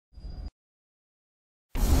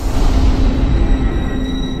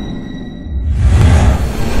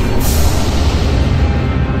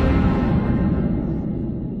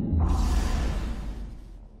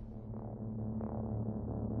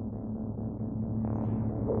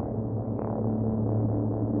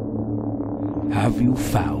Have you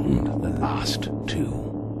found the last two?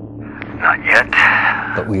 Not yet.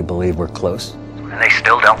 But we believe we're close. And they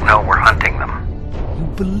still don't know we're hunting them. You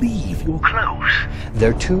believe you're Close.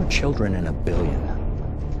 They're 2 children in a billion.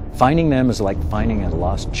 Finding them is like finding a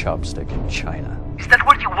lost chopstick in China. Is that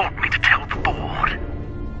what you want me to tell the board?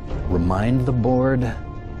 Remind the board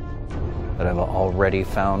that I've already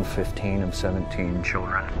found 15 of 17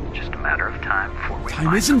 children. Just a matter of time before we Time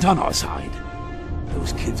find isn't on our side.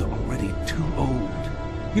 Those kids are already too old.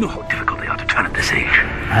 You know how difficult they are to turn at this age.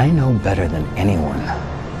 I know better than anyone.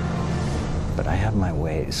 But I have my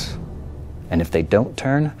ways. And if they don't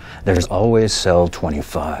turn, there's always cell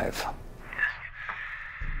 25. Yes,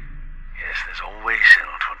 there's always cell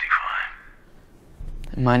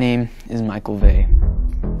 25. My name is Michael Vey,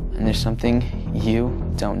 and there's something you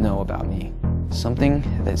don't know about me. Something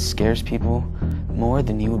that scares people more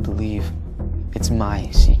than you would believe. It's my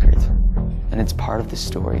secret, and it's part of the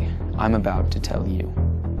story I'm about to tell you.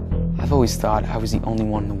 I've always thought I was the only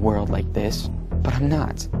one in the world like this, but I'm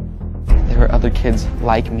not. There are other kids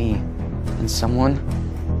like me, and someone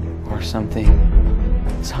or something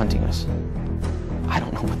is hunting us. I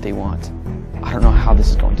don't know what they want. I don't know how this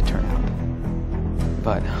is going to turn out.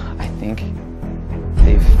 But I think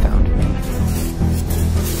they've found me.